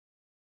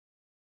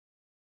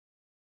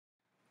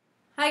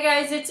Hi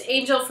guys, it's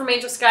Angel from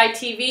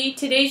AngelSkyeTV.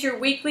 Today's your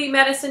weekly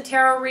medicine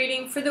tarot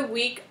reading for the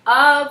week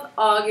of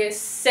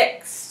August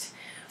 6th.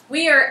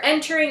 We are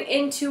entering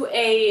into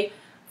a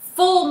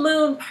full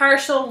moon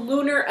partial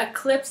lunar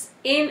eclipse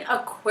in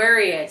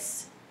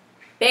Aquarius.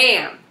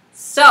 Bam!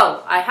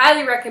 So, I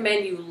highly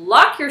recommend you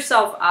lock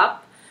yourself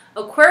up.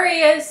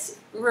 Aquarius,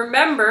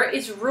 remember,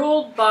 is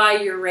ruled by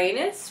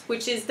Uranus,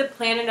 which is the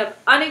planet of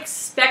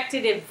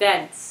unexpected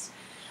events.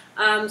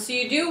 So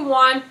you do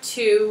want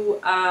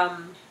to...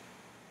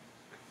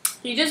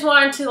 you just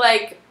want to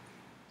like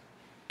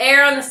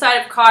err on the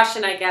side of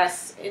caution, I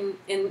guess, in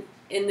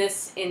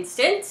this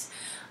instance.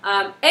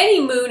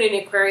 Any moon in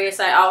Aquarius,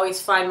 I always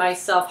find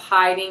myself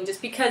hiding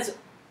just because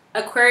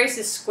Aquarius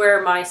is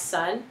square my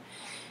sun,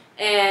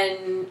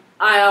 and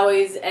I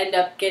always end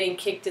up getting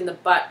kicked in the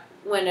butt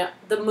when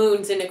the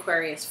moon's in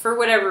Aquarius for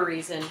whatever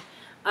reason.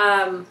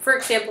 For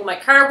example, my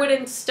car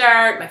wouldn't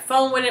start, my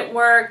phone wouldn't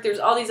work, there's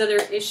all these other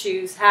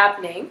issues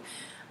happening.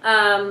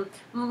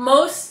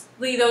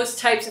 Mostly those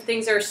types of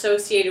things are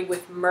associated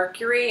with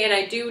Mercury, and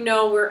I do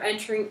know we're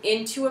entering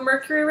into a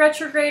Mercury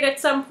retrograde at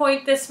some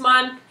point this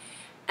month.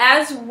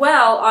 As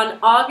well, on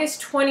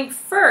August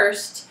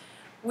 21st,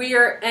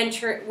 we're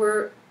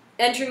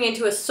entering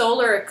into a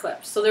solar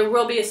eclipse. So there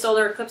will be a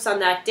solar eclipse on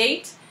that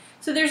date.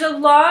 So there's a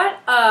lot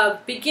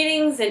of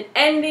beginnings and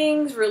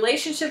endings,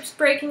 relationships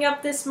breaking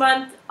up this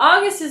month.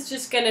 August is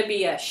just going to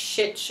be a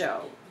shit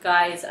show,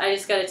 guys. I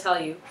just got to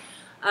tell you.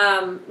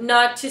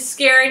 Not to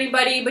scare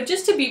anybody, but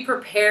just to be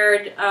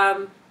prepared.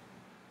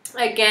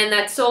 Again,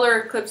 that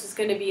solar eclipse is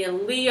going to be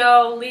in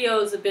Leo.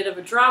 Leo is a bit of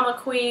a drama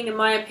queen, in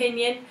my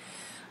opinion.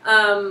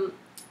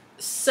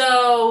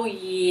 So,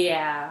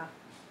 yeah.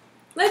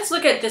 Let's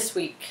look at this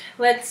week.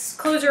 Let's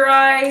close our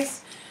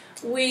eyes.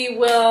 We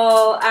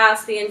will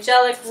ask the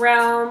angelic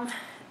realm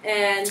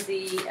and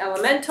the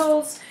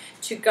elementals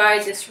to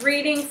guide this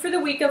reading for the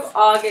week of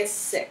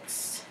August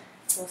 6th.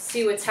 We'll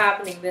see what's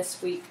happening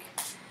this week.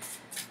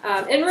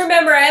 And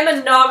remember, I am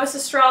a novice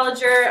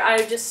astrologer.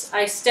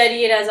 I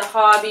study it as a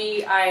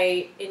hobby.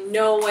 I in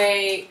no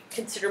way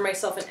consider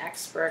myself an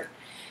expert.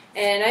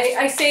 And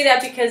I say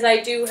that because I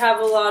do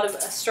have a lot of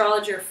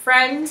astrologer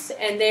friends,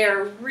 and they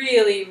are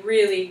really,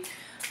 really,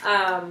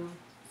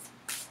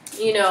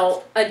 you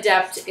know,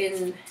 adept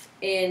in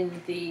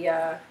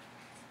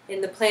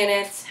the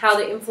planets, how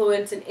they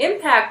influence and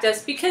impact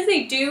us, because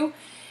they do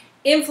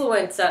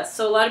influence us.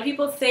 So a lot of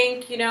people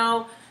think, you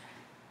know,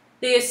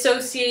 they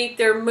associate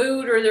their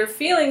mood or their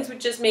feelings with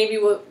just maybe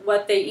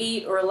what they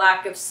eat or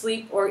lack of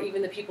sleep or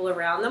even the people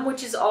around them,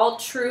 which is all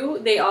true.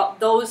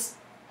 Those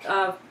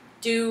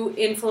do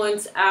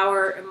influence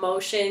our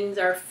emotions,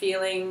 our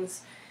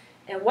feelings,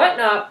 and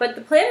whatnot. But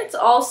the planets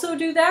also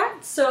do that.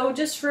 So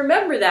just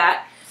remember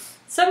that.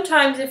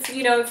 Sometimes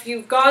if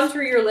you've gone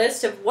through your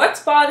list of what's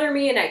bothering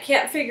me and I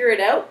can't figure it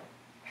out,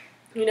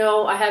 you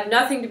know, I have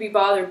nothing to be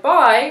bothered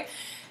by,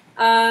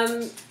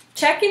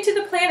 check into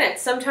the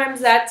planets.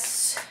 Sometimes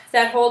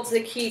that holds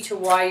the key to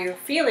why you're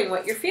feeling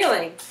what you're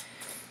feeling.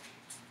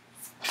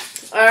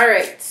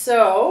 Alright,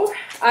 so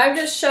I'm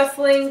just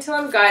shuffling till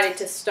I'm guided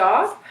to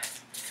stop.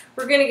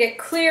 We're going to get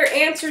clear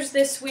answers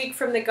this week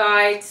from the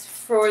guides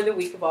for the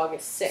week of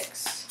August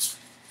 6th.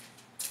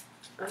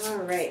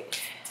 Alright,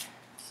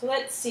 so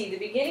let's see. The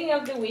beginning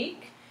of the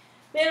week,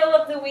 middle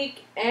of the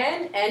week,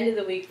 and end of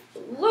the week.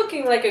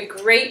 Looking like a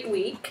great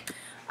week.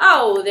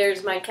 Oh,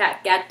 there's my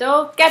cat,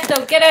 Gato.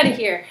 Gato, get out of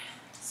here.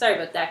 Sorry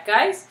about that,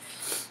 guys.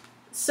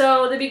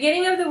 So the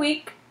beginning of the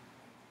week,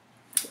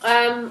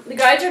 the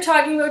guides are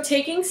talking about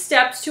taking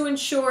steps to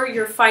ensure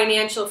your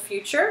financial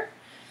future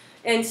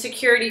and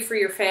security for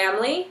your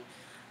family.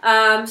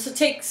 So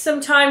take some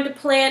time to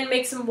plan,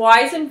 make some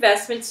wise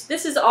investments.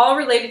 This is all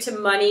related to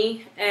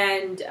money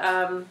and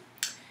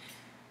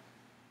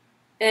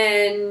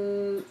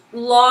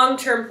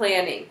long-term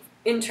planning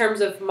in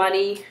terms of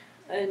money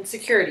and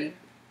security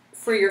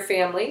for your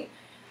family.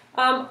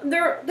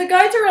 The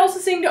guides are also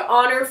saying to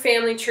honor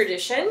family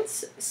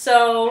traditions.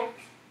 So,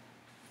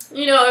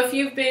 you know, if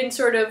you've been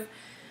sort of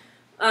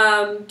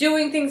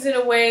doing things in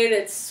a way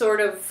that's sort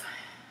of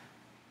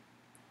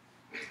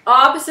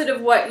opposite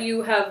of what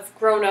you have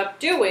grown up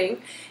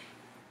doing,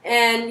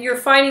 and you're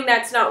finding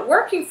that's not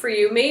working for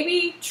you,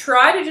 maybe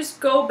try to just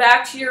go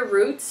back to your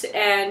roots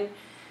and,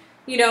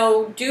 you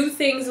know, do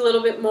things a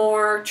little bit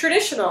more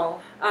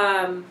traditional.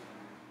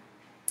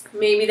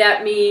 Maybe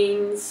that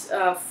means,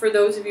 for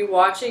those of you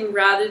watching,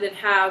 rather than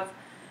have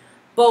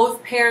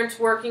both parents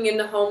working in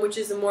the home, which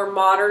is a more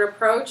modern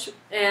approach,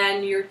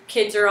 and your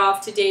kids are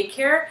off to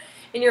daycare,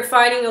 and you're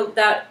finding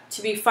that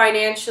to be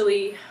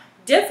financially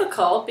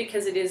difficult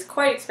because it is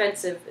quite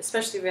expensive,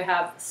 especially if you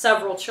have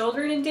several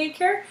children in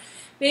daycare,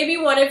 maybe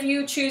one of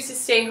you choose to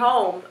stay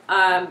home,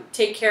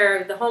 take care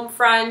of the home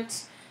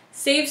front,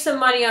 save some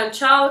money on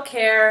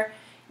childcare.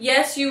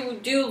 Yes, you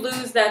do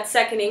lose that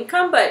second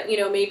income, but, you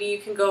know, maybe you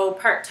can go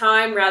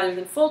part-time rather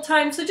than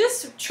full-time. So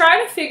just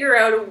try to figure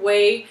out a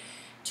way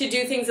to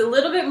do things a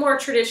little bit more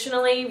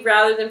traditionally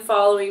rather than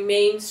following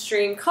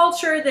mainstream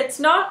culture that's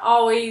not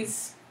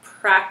always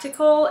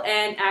practical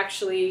and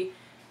actually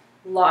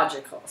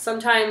logical.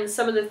 Sometimes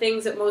some of the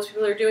things that most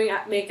people are doing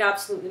make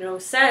absolutely no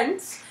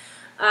sense.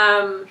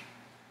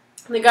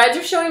 The guides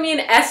are showing me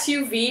an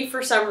SUV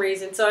for some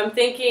reason, so I'm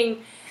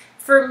thinking,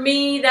 for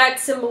me, that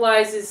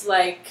symbolizes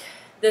like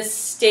the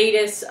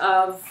status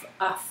of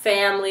a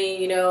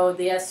family, you know,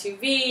 the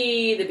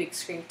SUV, the big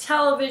screen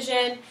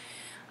television.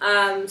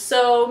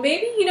 So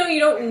maybe, you know, you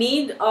don't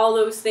need all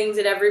those things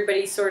that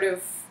everybody sort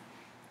of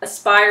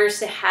aspires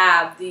to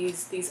have,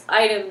 these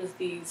items,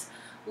 these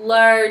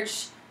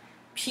large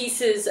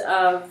pieces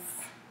of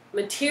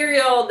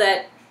material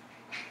that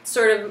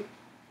sort of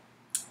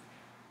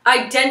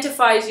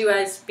identifies you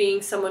as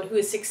being someone who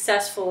is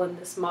successful in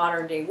this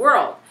modern day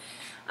world.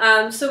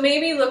 So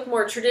maybe look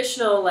more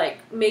traditional,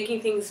 like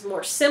making things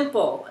more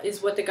simple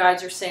is what the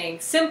guides are saying.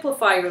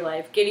 Simplify your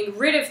life, getting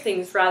rid of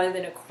things rather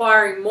than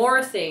acquiring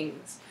more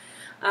things.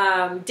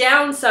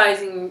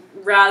 Downsizing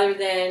rather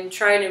than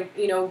trying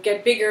to, you know,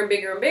 get bigger and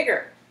bigger and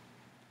bigger.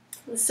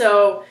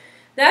 So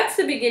that's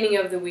the beginning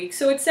of the week.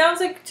 So it sounds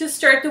like to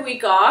start the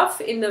week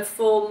off in the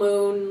full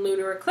moon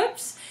lunar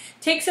eclipse,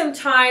 take some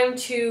time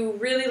to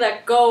really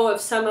let go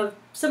of some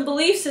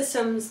belief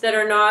systems that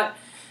are not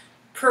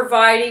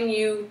providing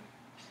you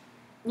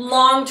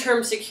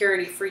long-term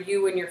security for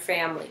you and your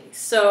family.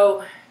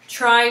 So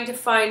trying to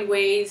find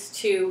ways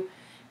to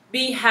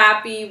be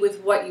happy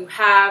with what you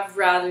have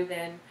rather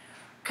than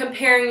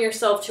comparing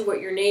yourself to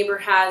what your neighbor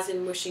has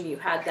and wishing you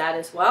had that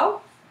as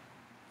well.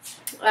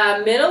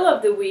 Middle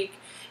of the week,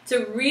 it's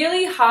a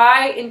really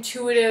high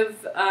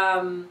intuitive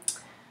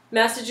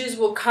messages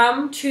will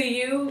come to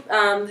you.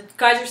 The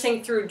guys are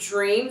saying through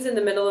dreams in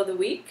the middle of the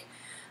week.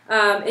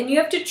 And you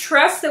have to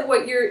trust that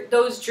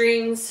those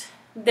dreams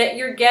that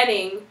you're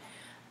getting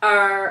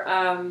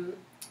are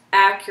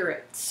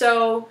accurate.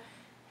 So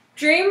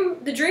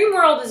the dream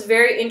world is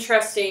very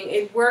interesting.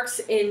 It works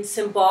in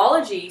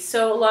symbology.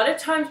 So a lot of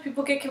times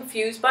people get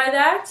confused by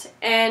that.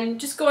 And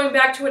just going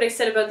back to what I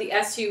said about the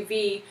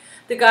SUV,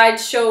 the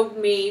guides showed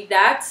me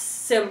that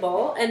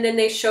symbol, and then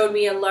they showed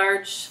me a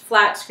large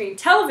flat screen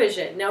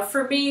television. Now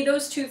for me,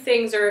 those two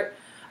things are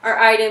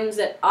items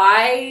that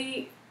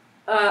I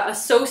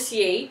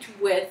associate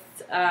with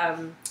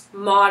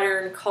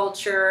modern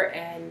culture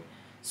and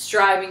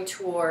striving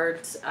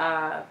towards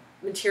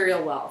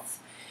material wealth.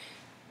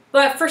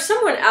 But for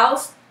someone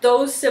else,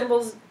 those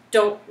symbols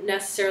don't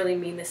necessarily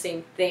mean the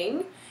same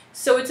thing.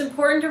 So it's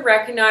important to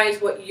recognize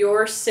what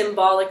your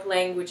symbolic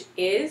language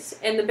is.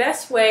 And the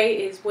best way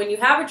is when you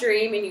have a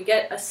dream and you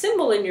get a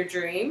symbol in your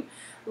dream,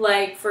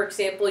 like, for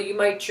example, you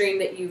might dream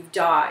that you've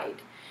died.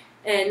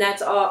 And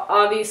that's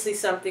obviously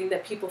something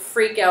that people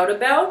freak out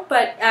about,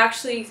 but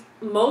actually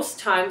most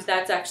times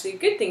that's actually a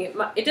good thing.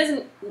 It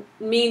doesn't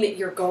mean that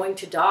you're going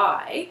to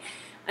die.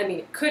 I mean,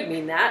 it could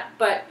mean that,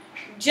 but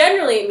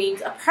generally it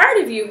means a part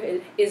of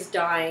you is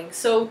dying.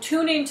 So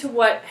tune into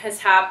what has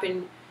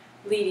happened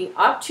leading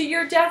up to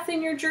your death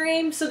in your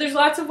dream. So there's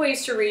lots of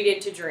ways to read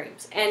into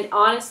dreams. And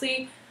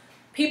honestly,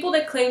 people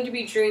that claim to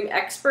be dream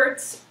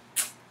experts,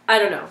 I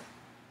don't know.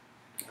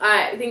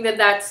 I think that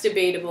that's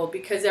debatable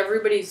because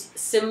everybody's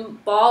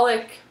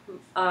symbolic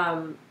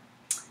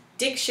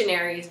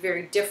dictionary is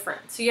very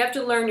different. So you have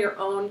to learn your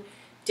own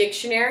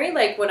dictionary.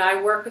 Like when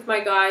I work with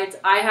my guides,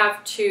 I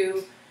have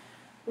to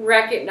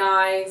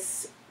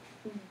recognize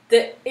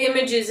the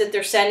images that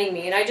they're sending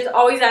me. And I just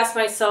always ask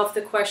myself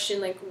the question,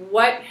 like,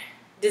 what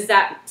does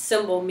that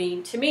symbol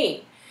mean to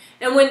me?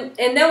 And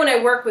then when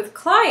I work with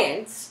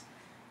clients,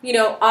 you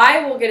know,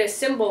 I will get a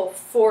symbol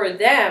for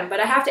them, but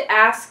I have to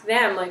ask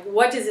them, like,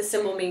 what does this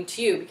symbol mean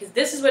to you? Because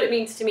this is what it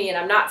means to me, and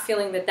I'm not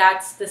feeling that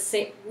that's the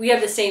same. We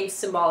have the same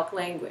symbolic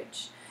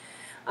language.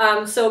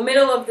 So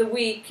middle of the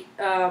week,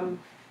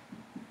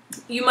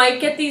 you might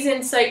get these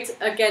insights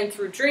again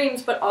through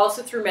dreams, but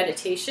also through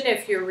meditation.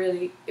 If you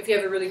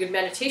have a really good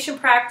meditation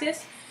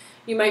practice,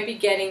 you might be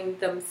getting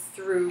them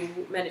through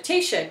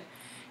meditation.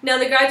 Now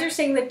the guides are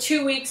saying that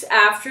 2 weeks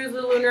after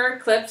the lunar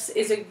eclipse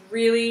is a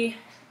really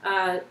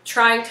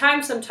trying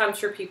time sometimes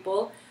for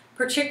people,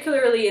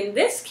 particularly in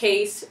this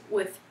case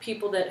with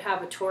people that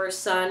have a Taurus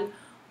sun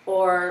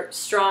or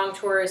strong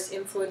Taurus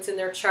influence in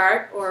their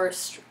chart, or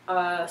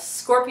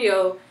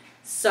Scorpio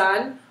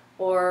sun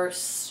or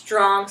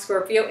strong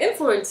Scorpio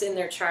influence in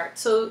their chart.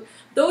 So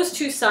those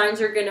two signs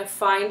are going to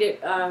find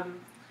it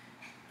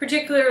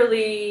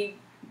particularly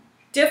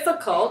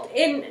difficult,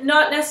 in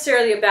not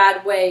necessarily a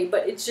bad way,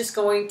 but it's just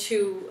going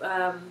to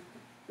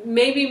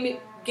maybe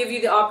give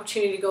you the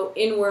opportunity to go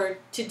inward,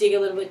 to dig a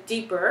little bit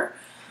deeper,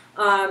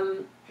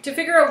 to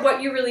figure out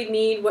what you really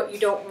need, what you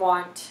don't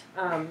want.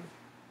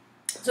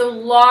 So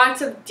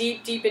lots of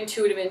deep, deep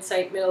intuitive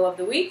insight middle of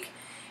the week.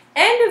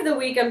 End of the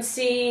week, I'm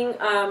seeing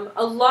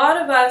a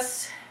lot of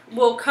us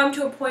will come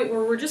to a point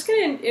where we're just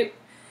going to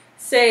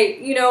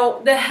say, you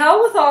know, the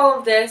hell with all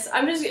of this.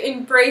 I'm just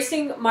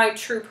embracing my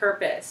true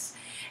purpose.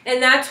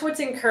 And that's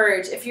what's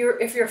encouraged. If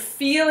you're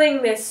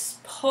feeling this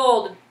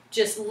pull to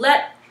just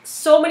let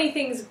so many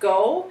things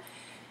go,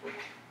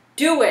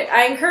 do it.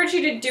 I encourage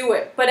you to do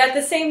it. But at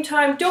the same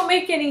time, don't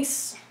make any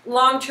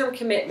long-term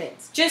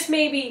commitments. Just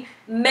maybe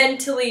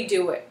mentally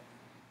do it.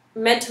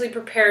 mentally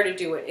prepare to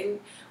do it and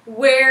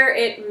wear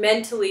it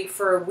mentally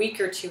for a week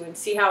or two and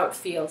see how it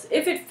feels.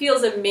 If it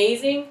feels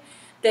amazing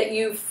that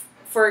you've,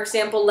 for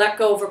example, let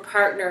go of a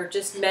partner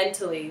just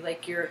mentally,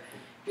 like your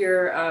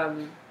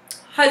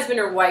husband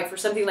or wife or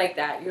something like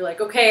that. You're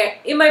like, okay,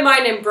 in my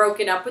mind I'm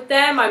broken up with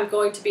them. I'm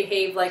going to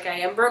behave like I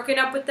am broken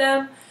up with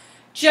them.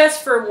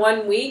 Just for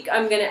 1 week,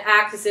 I'm going to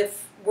act as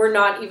if we're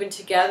not even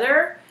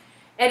together.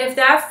 And if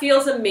that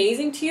feels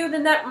amazing to you,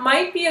 then that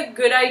might be a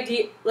good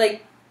idea,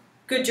 like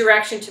good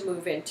direction to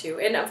move into.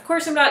 And of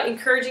course, I'm not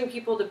encouraging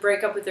people to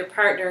break up with their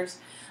partners,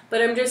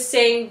 but I'm just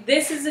saying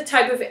this is the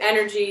type of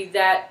energy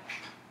that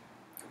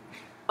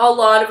a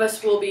lot of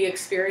us will be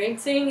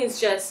experiencing, is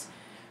just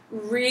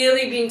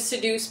really being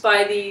seduced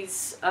by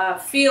these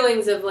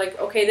feelings of like,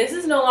 okay, this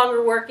is no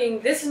longer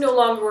working, this is no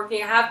longer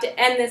working, I have to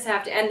end this, I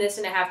have to end this,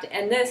 and I have to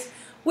end this,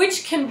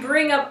 which can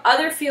bring up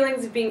other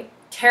feelings of being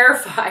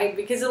terrified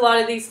because a lot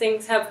of these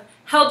things have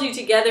held you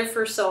together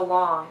for so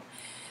long.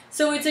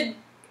 So it's a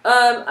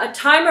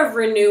time of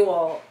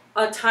renewal,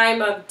 a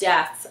time of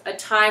death, a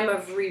time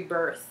of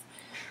rebirth,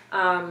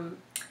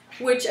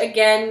 which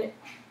again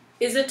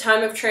is a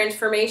time of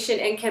transformation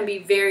and can be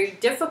very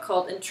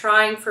difficult and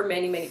trying for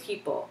many, many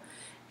people.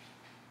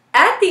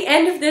 At the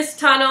end of this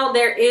tunnel,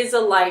 there is a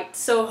light,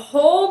 so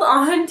hold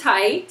on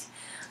tight.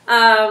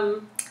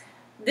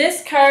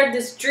 This card,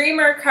 this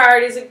Dreamer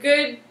card, is a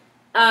good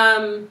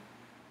card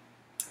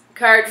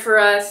for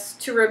us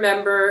to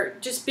remember.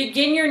 Just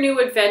begin your new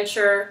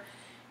adventure,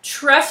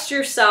 trust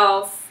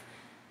yourself,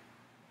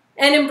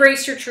 and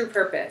embrace your true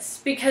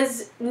purpose,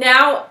 because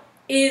now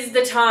is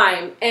the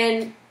time.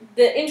 And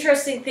the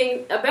interesting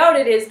thing about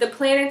it is the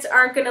planets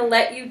aren't going to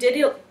let you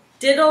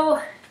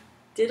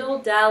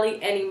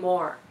diddle-dally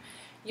anymore.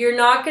 You're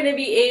not going to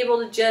be able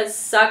to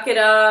just suck it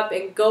up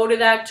and go to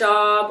that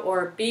job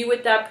or be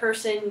with that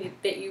person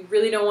that you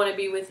really don't want to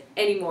be with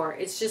anymore.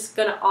 It's just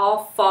going to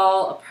all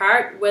fall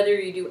apart whether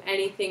you do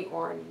anything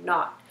or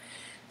not.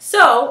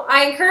 So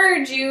I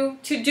encourage you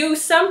to do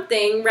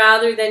something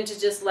rather than to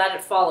just let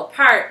it fall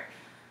apart.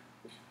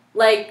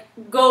 Like,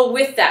 go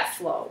with that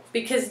flow,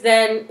 because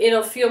then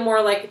it'll feel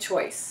more like a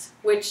choice,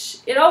 which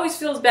it always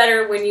feels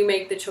better when you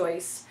make the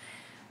choice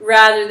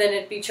rather than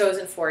it be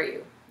chosen for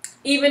you,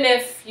 even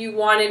if you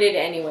wanted it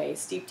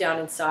anyways deep down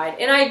inside.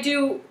 And I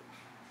do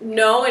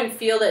know and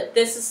feel that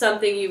this is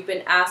something you've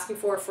been asking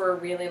for a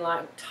really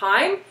long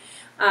time,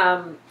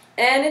 and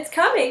it's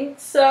coming.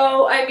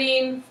 So I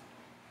mean,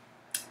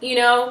 you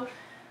know,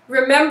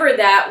 remember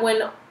that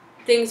when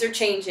things are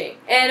changing.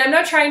 And I'm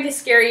not trying to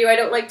scare you, I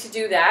don't like to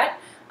do that.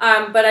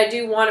 But I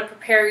do want to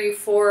prepare you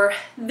for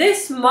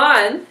this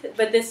month,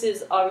 but this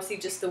is obviously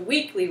just the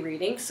weekly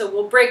reading, so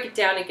we'll break it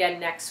down again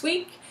next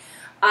week.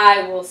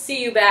 I will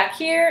see you back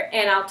here,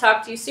 and I'll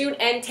talk to you soon,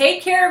 and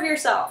take care of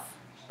yourself.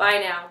 Bye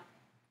now.